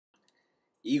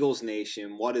Eagles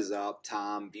Nation, what is up?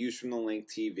 Tom, Views from the Link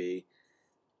TV.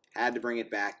 Had to bring it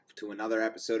back to another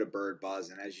episode of Bird Buzz,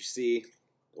 and as you see,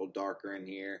 a little darker in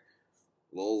here,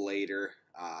 a little later.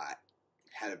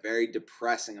 Had a very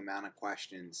depressing amount of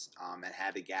questions and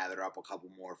had to gather up a couple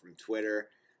more from Twitter.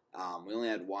 We only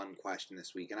had one question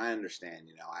this week, and I understand,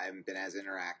 I haven't been as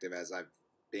interactive as I've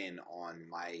been on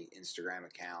my Instagram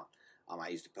account. I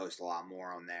used to post a lot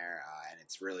more on there, and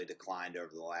it's really declined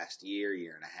over the last year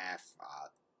and a half.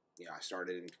 I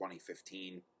started in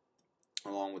 2015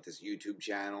 along with this YouTube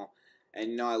channel,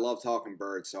 and I love talking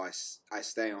birds, so I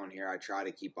stay on here. I try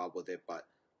to keep up with it, but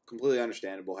completely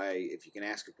understandable. Hey, if you can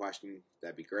ask a question,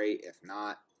 that'd be great. If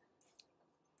not,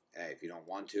 hey, if you don't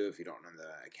want to, if you don't know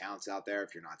the accounts out there,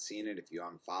 if you're not seeing it, if you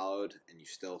unfollowed and you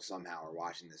still somehow are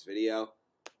watching this video,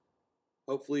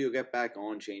 hopefully you'll get back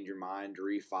on, change your mind,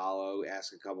 refollow,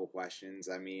 ask a couple questions.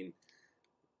 I mean,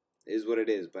 it is what it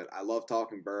is, but I love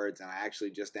talking birds, and I actually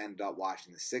just ended up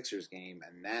watching the Sixers game,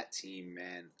 and that team,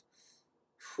 man,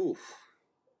 whew,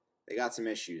 they got some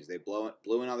issues. They blew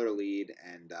another lead,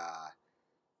 and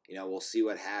we'll see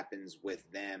what happens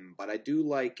with them. But I do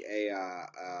like a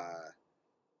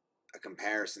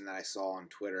comparison that I saw on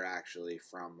Twitter, actually,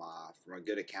 from a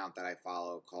good account that I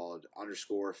follow called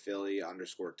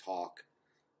 _Philly_talk.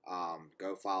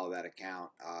 Go follow that account.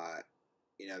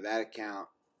 That account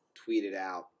tweeted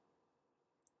out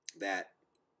that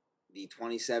the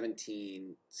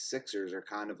 2017 Sixers are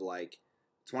kind of like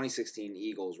 2016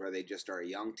 Eagles, where they just are a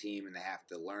young team and they have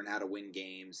to learn how to win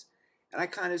games. And I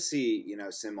kind of see,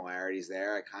 similarities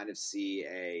there. I kind of see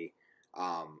a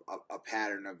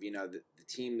pattern of, the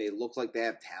team, they look like they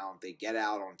have talent. They get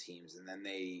out on teams, and then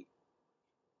they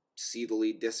see the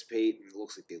lead dissipate, and it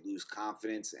looks like they lose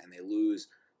confidence, and they lose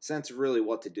sense of really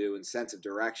what to do and sense of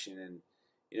direction. And,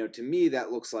 to me,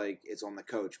 that looks like it's on the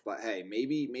coach. But, hey,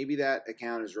 maybe that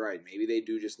account is right. Maybe they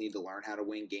do just need to learn how to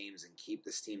win games and keep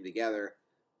this team together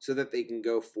so that they can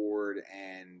go forward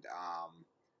and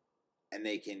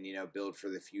they can, build for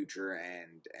the future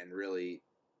and really,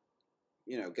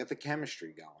 get the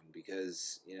chemistry going,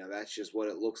 because, that's just what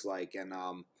it looks like. And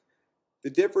the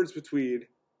difference between,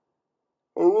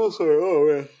 I will say, oh,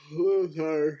 man, I'm a little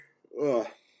tired.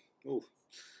 Oof.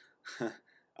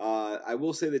 I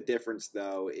will say the difference,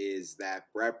 though, is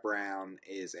that Brett Brown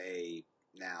is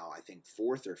now, I think,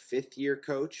 4th or 5th year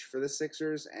coach for the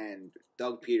Sixers, and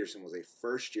Doug Peterson was a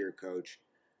first-year coach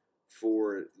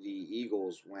for the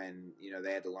Eagles when,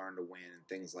 they had to learn to win and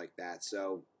things like that.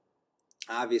 So,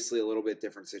 obviously, a little bit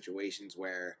different situations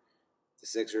where the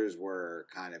Sixers were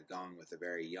kind of going with a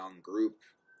very young group.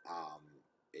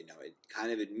 It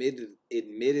kind of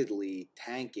admittedly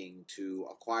tanking to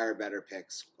acquire better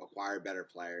picks, acquire better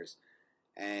players.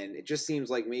 And it just seems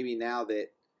like maybe now that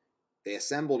they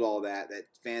assembled all that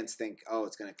fans think, oh,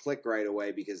 it's going to click right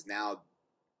away because now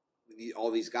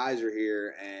all these guys are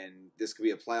here and this could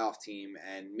be a playoff team.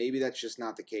 And maybe that's just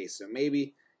not the case. So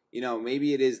maybe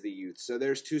it is the youth. So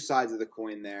there's two sides of the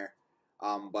coin there.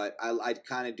 But I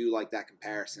kind of do like that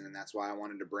comparison, and that's why I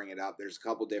wanted to bring it up. There's a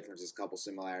couple differences, a couple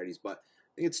similarities, but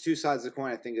I think it's two sides of the coin.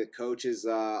 I think the coach is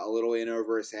a little in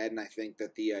over his head, and I think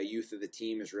that the youth of the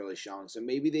team is really showing. So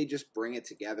maybe they just bring it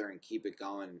together and keep it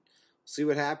going. See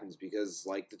what happens, because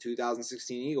like the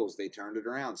 2016 Eagles, they turned it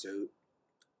around. So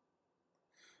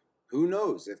who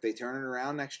knows? If they turn it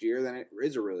around next year, then it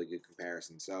is a really good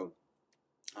comparison. So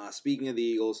speaking of the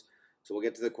Eagles, so we'll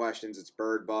get to the questions. It's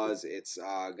Bird Buzz. It's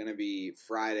going to be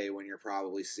Friday when you're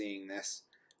probably seeing this.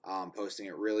 Posting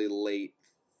it really late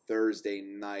Thursday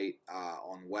night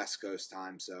on West Coast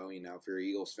time. So, if you're an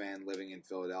Eagles fan living in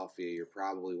Philadelphia, you're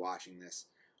probably watching this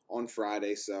on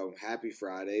Friday. So, happy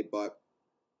Friday. But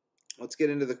let's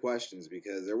get into the questions,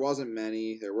 because there weren't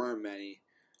many.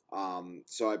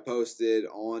 So I posted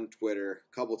on Twitter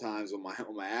a couple times on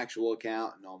my actual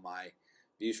account and on my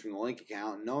Views from the Link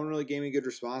account, and no one really gave me good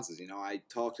responses. I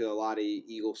talk to a lot of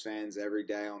Eagles fans every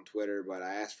day on Twitter, but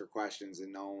I ask for questions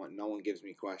and no one gives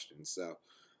me questions. So,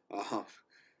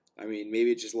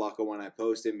 maybe it's just luck of when I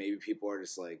post it. Maybe people are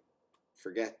just like,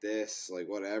 forget this, like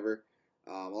whatever.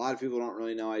 A lot of people don't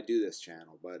really know I do this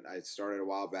channel, but I started a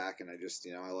while back, and I just,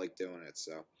 I like doing it.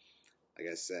 So, like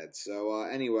I said. So,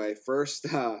 anyway, first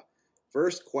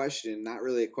question, not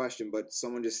really a question, but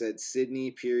someone just said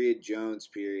Sidney Jones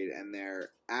and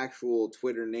their actual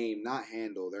Twitter name, not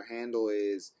handle. Their handle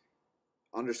is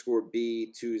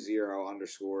 _B20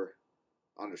 __.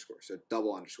 So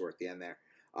double underscore at the end there.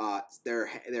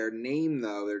 Their name,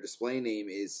 though, their display name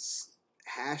is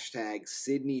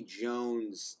 #Sidney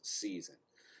Jones season.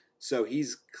 So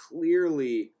he's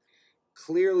clearly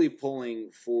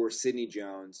pulling for Sidney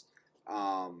Jones.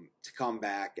 to come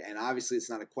back. And obviously it's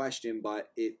not a question, but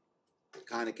it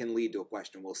kind of can lead to a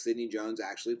question. Will Sidney Jones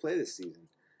actually play this season?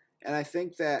 And I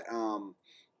think that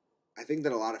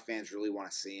a lot of fans really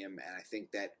want to see him, and I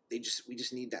think that we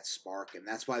just need that spark, and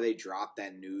that's why they dropped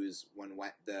that news when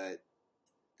the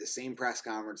same press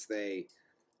conference they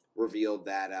revealed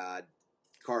that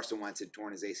Carson Wentz had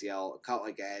torn his ACL.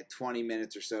 Like 20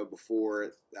 minutes or so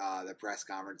before the press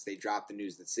conference, they dropped the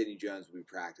news that Sidney Jones would be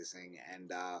practicing,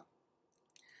 and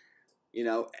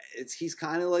he's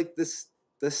kind of like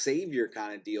the savior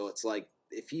kind of deal. It's like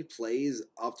if he plays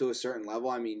up to a certain level,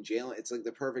 I mean, Jalen, it's like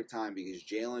the perfect time because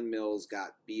Jalen Mills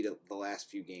got beat the last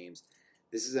few games.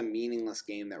 This is a meaningless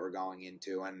game that we're going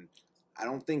into, and I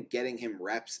don't think getting him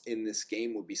reps in this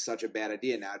game would be such a bad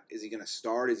idea. Now, is he going to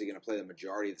start? Is he going to play the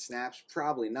majority of the snaps?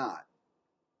 Probably not.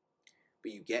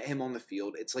 But you get him on the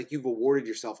field. It's like you've awarded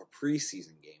yourself a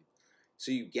preseason game.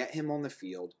 So you get him on the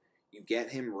field, you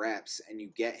get him reps, and you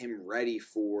get him ready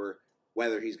for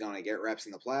whether he's going to get reps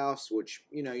in the playoffs, which,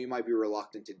 you might be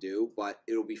reluctant to do, but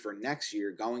it'll be for next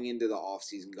year, going into the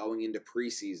offseason, going into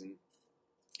preseason.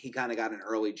 He kind of got an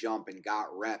early jump and got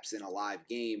reps in a live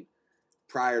game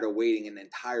prior to waiting an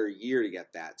entire year to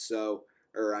get that. So,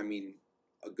 a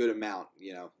good amount,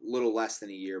 a little less than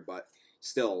a year, but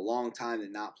still a long time to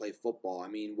not play football.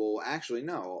 Actually,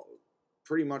 no,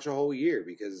 pretty much a whole year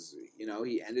because,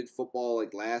 he ended football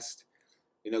like last,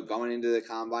 going into the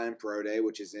Combine and Pro Day,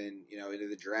 which is into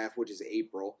the draft, which is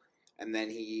April. And then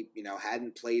he,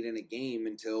 hadn't played in a game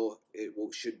until it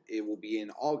will be in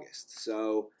August.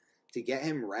 So to get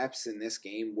him reps in this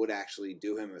game would actually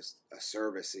do him a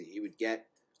service. He would get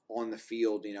on the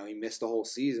field. He missed the whole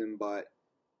season, but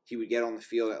he would get on the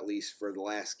field at least for the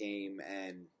last game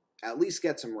and at least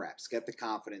get some reps, get the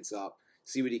confidence up,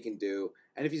 see what he can do.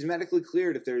 And if he's medically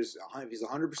cleared, if he's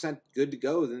 100% good to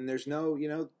go, then there's no,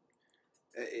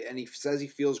 and he says he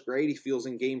feels great, he feels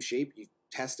in game shape. You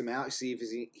test him out, see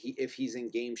if he's in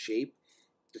game shape,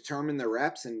 determine the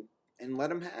reps, and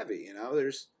let him have it.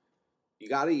 You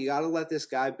gotta let this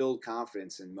guy build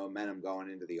confidence and momentum going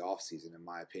into the offseason, in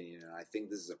my opinion. And I think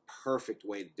this is a perfect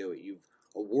way to do it. You've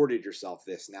awarded yourself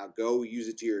this. Now go use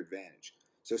it to your advantage.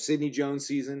 So Sidney Jones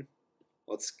season,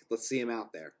 let's see him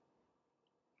out there.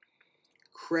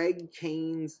 Craig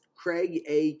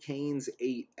A. Canes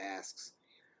 8 asks,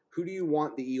 who do you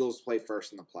want the Eagles to play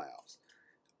first in the playoffs?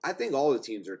 I think all the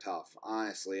teams are tough,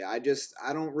 honestly.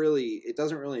 It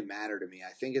doesn't really matter to me.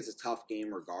 I think it's a tough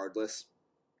game regardless.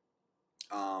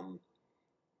 I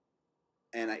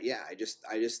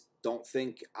just don't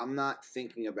think, I'm not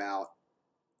thinking about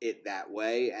it that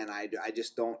way, and I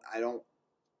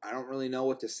don't really know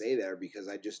what to say there because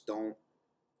I just don't.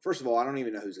 First of all, I don't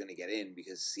even know who's going to get in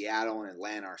because Seattle and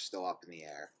Atlanta are still up in the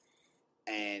air.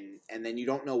 And then you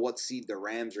don't know what seed the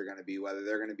Rams are going to be, whether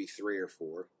they're going to be 3 or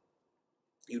 4.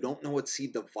 You don't know what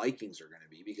seed the Vikings are going to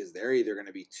be because they're either going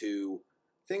to be 2,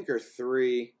 I think, or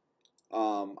 3.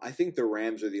 I think the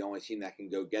Rams are the only team that can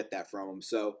go get that from them.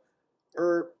 So,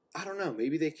 or I don't know,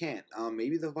 maybe they can't.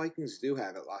 Maybe the Vikings do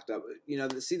have it locked up.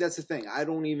 See, that's the thing.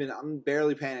 I'm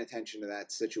barely paying attention to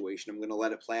that situation. I'm going to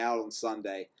let it play out on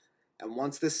Sunday. And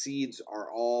once the seeds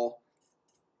are all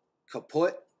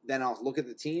kaput, then I'll look at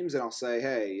the teams and I'll say,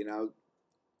 hey,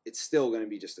 it's still going to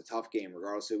be just a tough game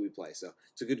regardless of who we play. So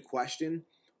it's a good question,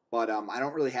 but I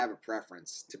don't really have a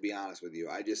preference, to be honest with you.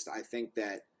 I think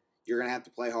that you're going to have to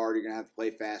play hard. You're going to have to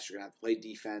play fast. You're going to have to play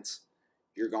defense.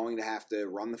 You're going to have to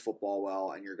run the football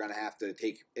well, and you're going to have to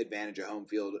take advantage of home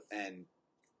field. And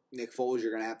Nick Foles,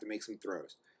 you're going to have to make some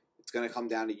throws. It's going to come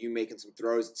down to you making some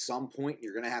throws at some point.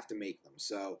 You're going to have to make them.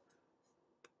 So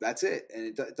that's it.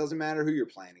 And it doesn't matter who you're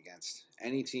playing against.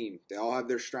 Any team. They all have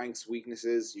their strengths,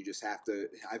 weaknesses. You just have to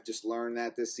 – I've just learned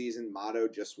that this season. Motto,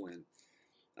 just win.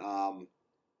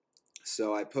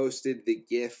 So I posted the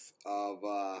GIF of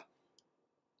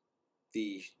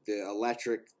the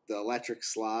electric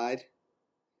slide.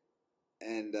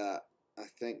 And I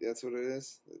think that's what it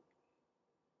is.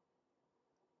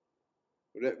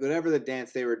 Whatever the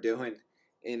dance they were doing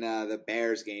in the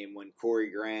Bears game when Corey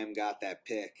Graham got that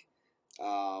pick.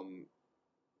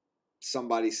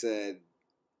 Somebody said,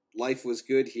 life was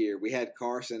good here. We had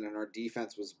Carson and our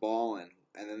defense was balling.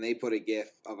 And then they put a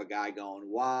gif of a guy going,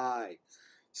 why?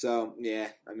 So, yeah,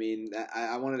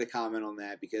 I wanted to comment on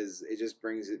that because it just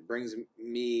brings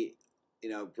me,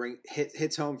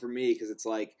 hits home for me because it's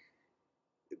like,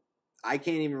 I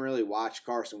can't even really watch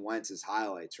Carson Wentz's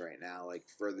highlights right now, like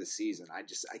for the season. I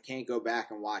can't go back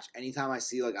and watch. Anytime I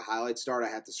see like a highlight start, I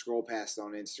have to scroll past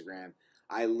on Instagram.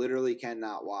 I literally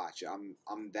cannot watch. I'm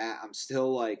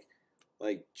still like,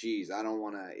 geez, I don't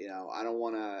want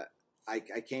to, I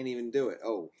can't even do it.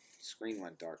 Oh, screen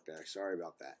went dark there. Sorry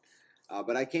about that.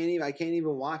 But I can't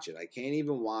even watch it. I can't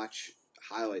even watch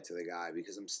highlights of the guy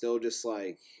because I'm still just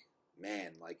like,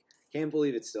 man, like can't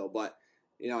believe it still. But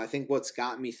I think what's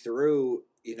got me through,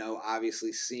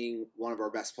 obviously seeing one of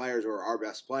our best players or our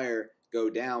best player go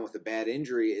down with a bad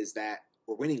injury is that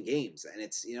we're winning games, and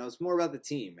it's more about the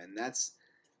team, and that's.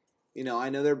 I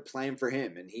know they're playing for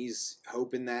him, and he's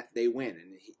hoping that they win.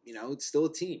 And it's still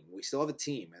a team. We still have a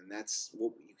team, and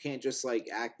you can't just like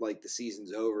act like the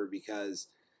season's over because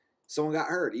someone got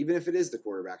hurt, even if it is the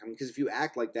quarterback. I mean, because if you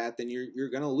act like that, then you're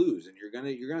gonna lose, and you're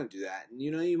gonna do that, and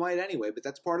you might anyway. But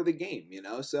that's part of the game,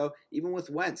 So even with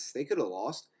Wentz, they could have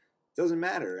lost. It doesn't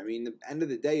matter. I mean, at the end of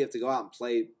the day, you have to go out and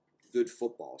play good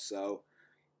football. So.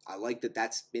 I like that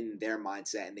that's been their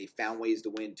mindset, and they found ways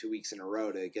to win 2 weeks in a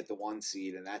row to get the 1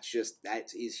 seed, and that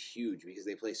is huge because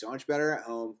they play so much better at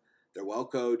home. They're well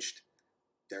coached.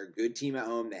 They're a good team at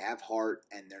home. They have heart,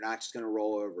 and they're not just going to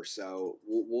roll over. So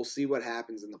we'll see what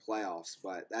happens in the playoffs,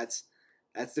 but that's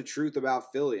the truth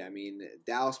about Philly. I mean,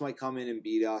 Dallas might come in and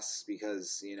beat us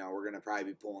because we're going to probably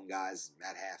be pulling guys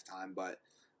at halftime, but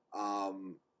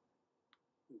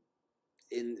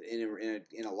in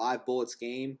a live Bullets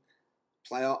game.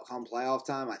 Playoff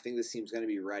time, I think this team's going to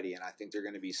be ready, and I think they're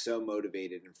going to be so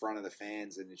motivated in front of the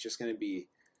fans, and it's just going to be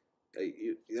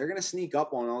they're going to sneak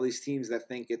up on all these teams that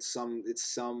think it's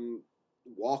some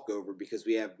walkover because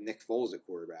we have Nick Foles at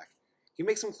quarterback. He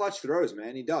makes some clutch throws,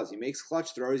 man. He does. He makes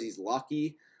clutch throws. He's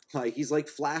lucky. Like he's like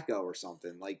Flacco or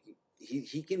something. Like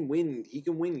he can win. He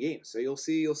can win games. So you'll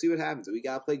see what happens. We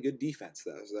got to play good defense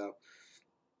though. So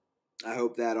I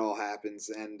hope that all happens.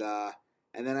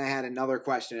 And then I had another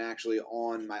question actually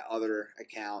on my other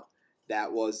account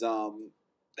that was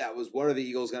what are the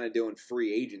Eagles going to do in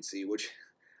free agency, which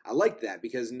I liked that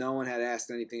because no one had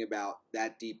asked anything about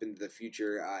that deep into the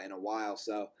future in a while.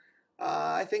 So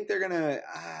I think they're going to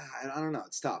I don't know.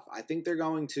 It's tough. I think they're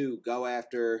going to go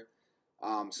after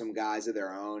some guys of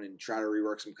their own and try to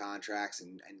rework some contracts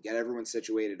and get everyone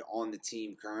situated on the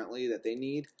team currently that they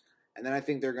need. And then I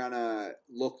think they're going to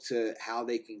look to how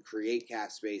they can create cap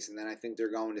space. And then I think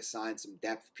they're going to sign some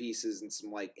depth pieces and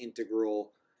some like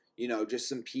integral, just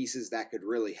some pieces that could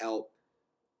really help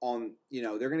on,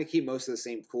 they're going to keep most of the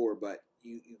same core, but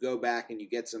you go back and you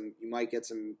might get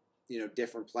some,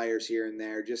 different players here and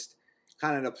there, just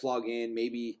kind of to plug in.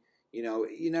 Maybe,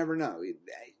 you never know.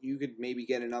 You could maybe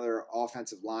get another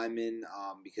offensive lineman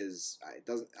because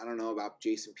I don't know about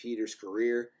Jason Peters'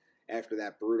 career. After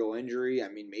that brutal injury. I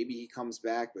mean, maybe he comes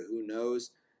back, but who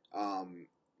knows? A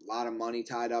lot of money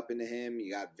tied up into him.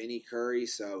 You got Vinny Curry,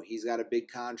 so he's got a big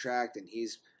contract, and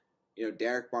he's,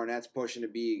 Derek Barnett's pushing to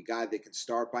be a guy that can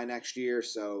start by next year.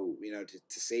 So,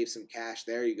 to save some cash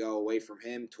there, you go away from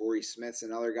him. Torrey Smith's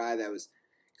another guy that was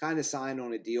kind of signed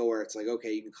on a deal where it's like,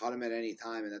 okay, you can cut him at any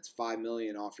time, and that's $5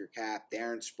 million off your cap.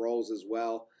 Darren Sproles as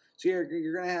well. So you're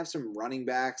going to have some running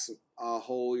backs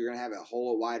hole. You're going to have a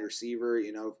hole at wide receiver,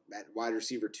 at wide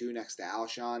receiver 2 next to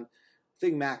Alshon. I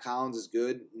think Matt Collins is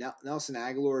good. Nelson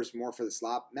Aguilar is more for the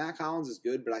slot. Matt Collins is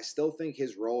good, but I still think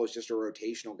his role is just a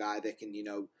rotational guy that can,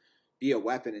 be a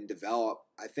weapon and develop.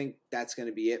 I think that's going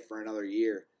to be it for another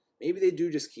year. Maybe they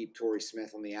do just keep Torrey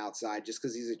Smith on the outside just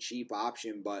because he's a cheap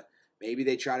option, but maybe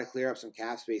they try to clear up some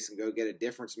cap space and go get a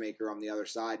difference maker on the other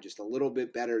side, just a little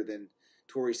bit better than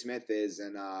Torrey Smith is,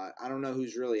 and I don't know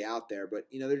who's really out there, but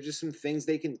there's just some things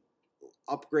they can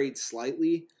upgrade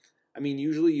slightly. I mean,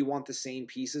 usually you want the same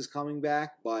pieces coming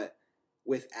back, but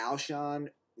with Alshon,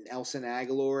 Nelson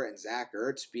Aguilar, and Zach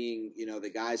Ertz being the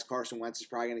guys Carson Wentz is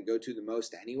probably going to go to the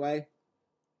most anyway,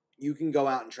 you can go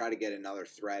out and try to get another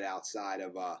threat outside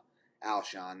of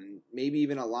Alshon and maybe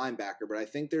even a linebacker. But I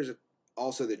think there's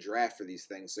also the draft for these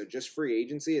things, so just free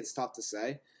agency, it's tough to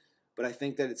say. But I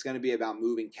think that it's going to be about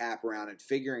moving cap around and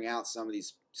figuring out some of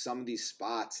these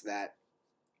spots that,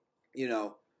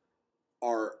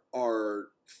 are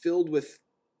filled with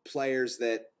players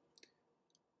that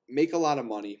make a lot of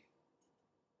money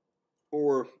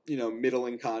or,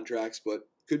 middling contracts, but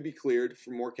could be cleared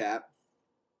for more cap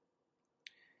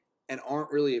and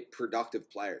aren't really productive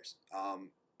players.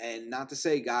 And not to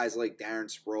say guys like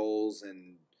Darren Sproles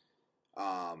and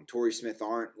Torrey Smith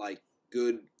aren't like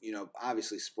good,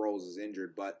 obviously Sproles is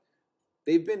injured, but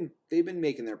they've been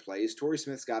making their plays. Torrey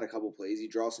Smith's got a couple plays. He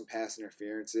draws some pass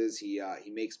interferences. He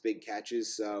makes big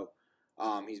catches. So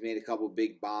he's made a couple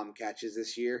big bomb catches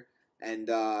this year, and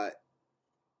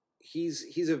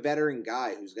he's a veteran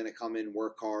guy who's going to come in,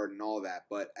 work hard, and all that.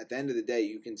 But at the end of the day,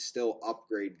 you can still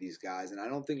upgrade these guys, and I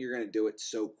don't think you're going to do it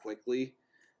so quickly.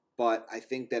 But I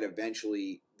think that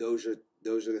eventually those are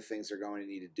the things they're going to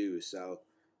need to do. So.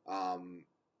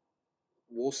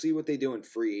 we'll see what they do in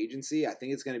free agency. I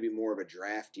think it's going to be more of a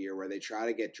draft year where they try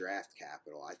to get draft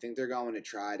capital. I think they're going to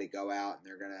try to go out and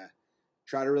they're going to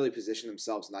try to really position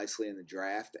themselves nicely in the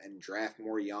draft and draft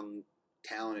more young,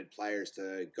 talented players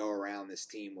to go around this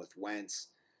team with Wentz,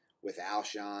 with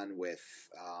Alshon, with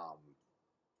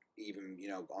even,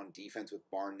 on defense with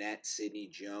Barnett, Sidney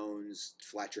Jones,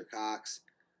 Fletcher Cox,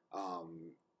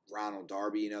 Ronald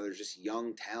Darby. There's just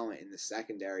young talent in the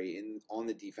secondary, on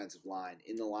the defensive line,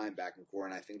 in the linebacking core,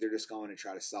 and I think they're just going to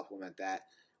try to supplement that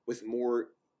with more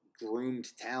groomed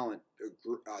talent,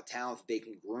 talent that they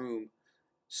can groom,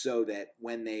 so that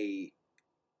when they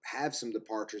have some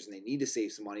departures and they need to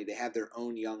save some money, they have their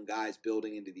own young guys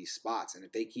building into these spots. And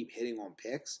if they keep hitting on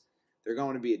picks, they're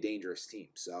going to be a dangerous team.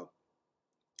 So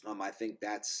I think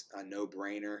that's a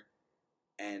no-brainer.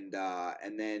 And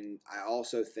then I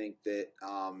also think that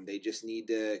they just need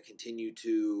to continue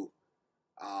to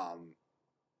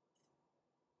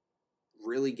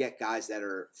really get guys that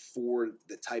are for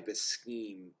the type of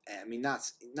scheme. I mean, not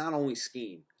only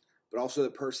scheme, but also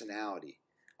the personality.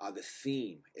 The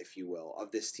theme, if you will, of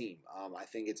this team. I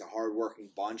think it's a hard-working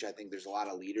bunch. I think there's a lot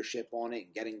of leadership on it,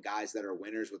 and getting guys that are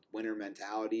winners with winner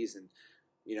mentalities and,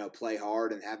 play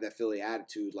hard and have that Philly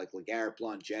attitude, like LeGarrette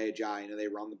Blount, Jay Ajayi. They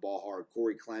run the ball hard.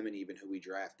 Corey Clement, even, who we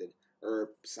drafted or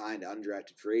signed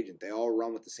undrafted free agent. They all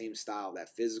run with the same style,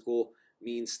 that physical,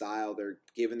 mean style. They're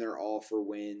giving their all for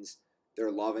wins.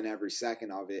 They're loving every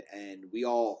second of it, and we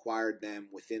all acquired them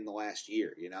within the last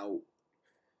year,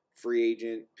 free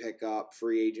agent pickup,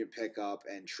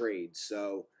 and trade.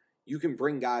 So you can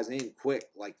bring guys in quick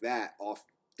like that off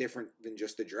different than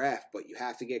just the draft, but you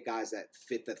have to get guys that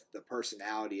fit the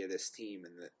personality of this team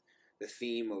and the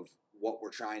theme of what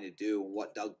we're trying to do and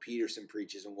what Doug Peterson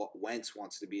preaches and what Wentz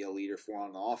wants to be a leader for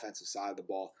on the offensive side of the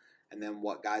ball, and then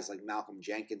what guys like Malcolm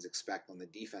Jenkins expect on the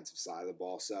defensive side of the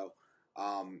ball. So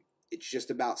it's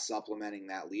just about supplementing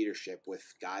that leadership with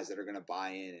guys that are going to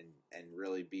buy in and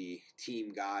really be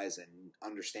team guys and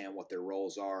understand what their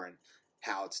roles are and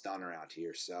how it's done around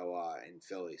here. So in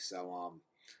Philly. So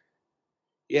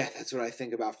yeah, that's what I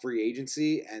think about free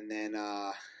agency. And then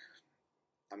I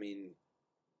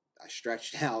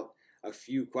stretched out a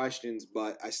few questions,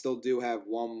 but I still do have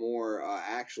one more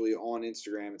actually on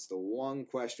Instagram. It's the one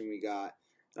question we got.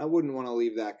 I wouldn't want to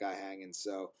leave that guy hanging.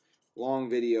 So long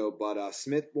video, but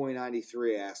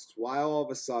SmithBoy93 asks, why all of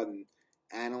a sudden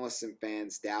analysts and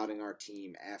fans doubting our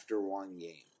team after one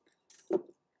game?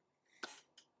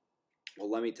 Well,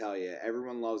 let me tell you,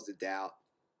 everyone loves to doubt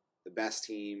the best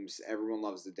teams. Everyone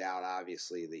loves to doubt,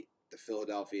 obviously, the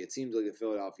Philadelphia. It seems like the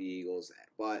Philadelphia Eagles,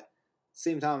 but at the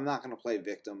same time, I'm not going to play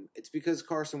victim. It's because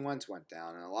Carson Wentz went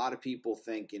down, and a lot of people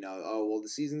think, oh, well, the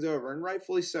season's over, and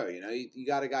rightfully so. You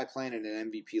got a guy playing at an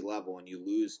MVP level, and you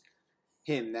lose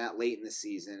him that late in the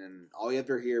season, and all you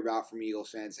ever hear about from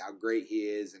Eagles fans is how great he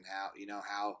is and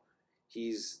how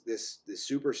he's this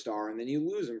superstar, and then you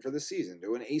lose him for the season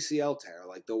to an ACL tear,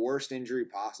 like the worst injury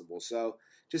possible. So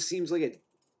just seems like a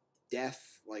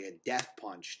death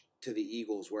punch to the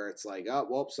Eagles, where it's like, oh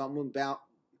well, something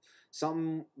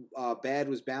bad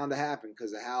was bound to happen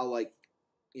because of how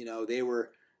they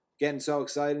were getting so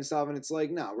excited and stuff, and it's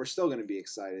like, no, we're still going to be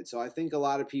excited. So I think a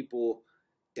lot of people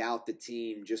doubt the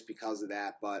team just because of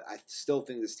that, but I still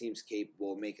think this team's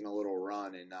capable of making a little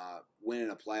run and winning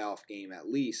a playoff game at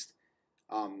least.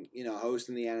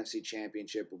 Hosting the NFC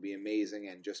Championship will be amazing,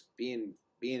 and just being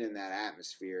in that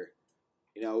atmosphere,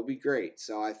 would be great.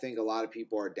 So I think a lot of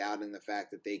people are doubting the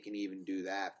fact that they can even do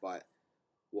that, but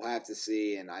we'll have to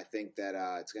see, and I think that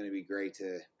it's going to be great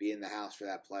to be in the house for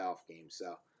that playoff game.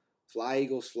 So fly,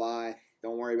 Eagles, fly.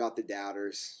 Don't worry about the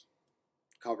doubters.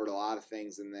 Covered a lot of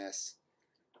things in this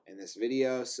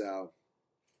video, so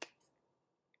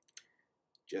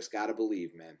just gotta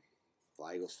believe, man.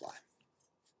 Fly, Eagles, fly.